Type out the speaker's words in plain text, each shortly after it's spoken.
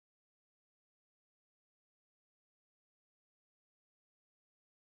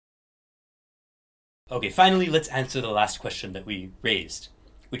Okay, finally, let's answer the last question that we raised,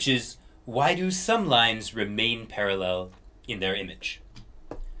 which is, why do some lines remain parallel in their image?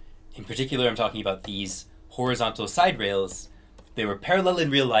 In particular, I'm talking about these horizontal side rails. They were parallel in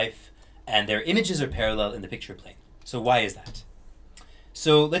real life, and their images are parallel in the picture plane. So why is that?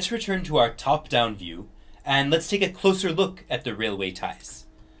 So let's return to our top-down view, and let's take a closer look at the railway ties.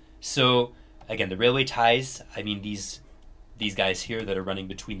 So again, the railway ties, I mean these guys here that are running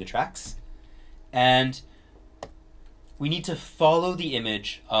between the tracks. And we need to follow the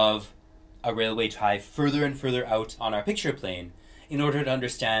image of a railway tie further and further out on our picture plane in order to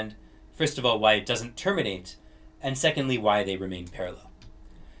understand, first of all, why it doesn't terminate, and secondly, why they remain parallel.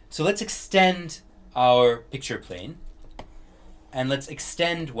 So let's extend our picture plane, and let's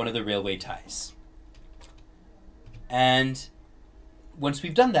extend one of the railway ties. And once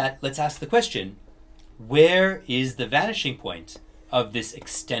we've done that, let's ask the question, where is the vanishing point of this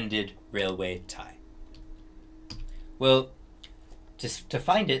extended railway tie? Well, just to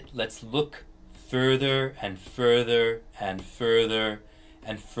find it, let's look further and further and further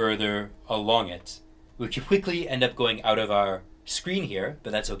and further along it. We could quickly end up going out of our screen here,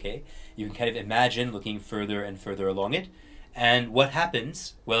 but that's okay. You can kind of imagine looking further and further along it. And what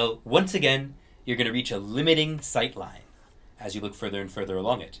happens? Well, once again, you're going to reach a limiting sight line as you look further and further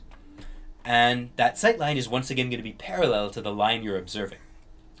along it. And that sight line is once again going to be parallel to the line you're observing.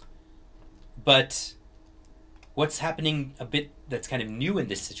 But what's happening a bit that's kind of new in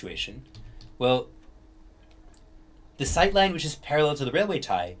this situation? Well, the sight line which is parallel to the railway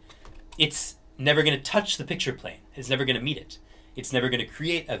tie, it's never going to touch the picture plane. It's never going to meet it. It's never going to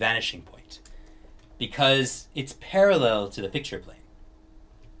create a vanishing point because it's parallel to the picture plane.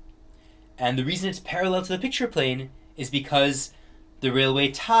 And the reason it's parallel to the picture plane is because the railway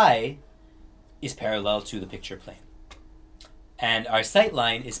tie is parallel to the picture plane. And our sight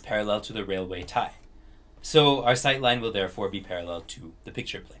line is parallel to the railway tie. So our sight line will therefore be parallel to the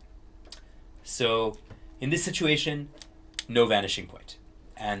picture plane. So in this situation, no vanishing point,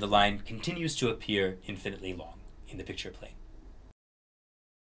 and the line continues to appear infinitely long in the picture plane.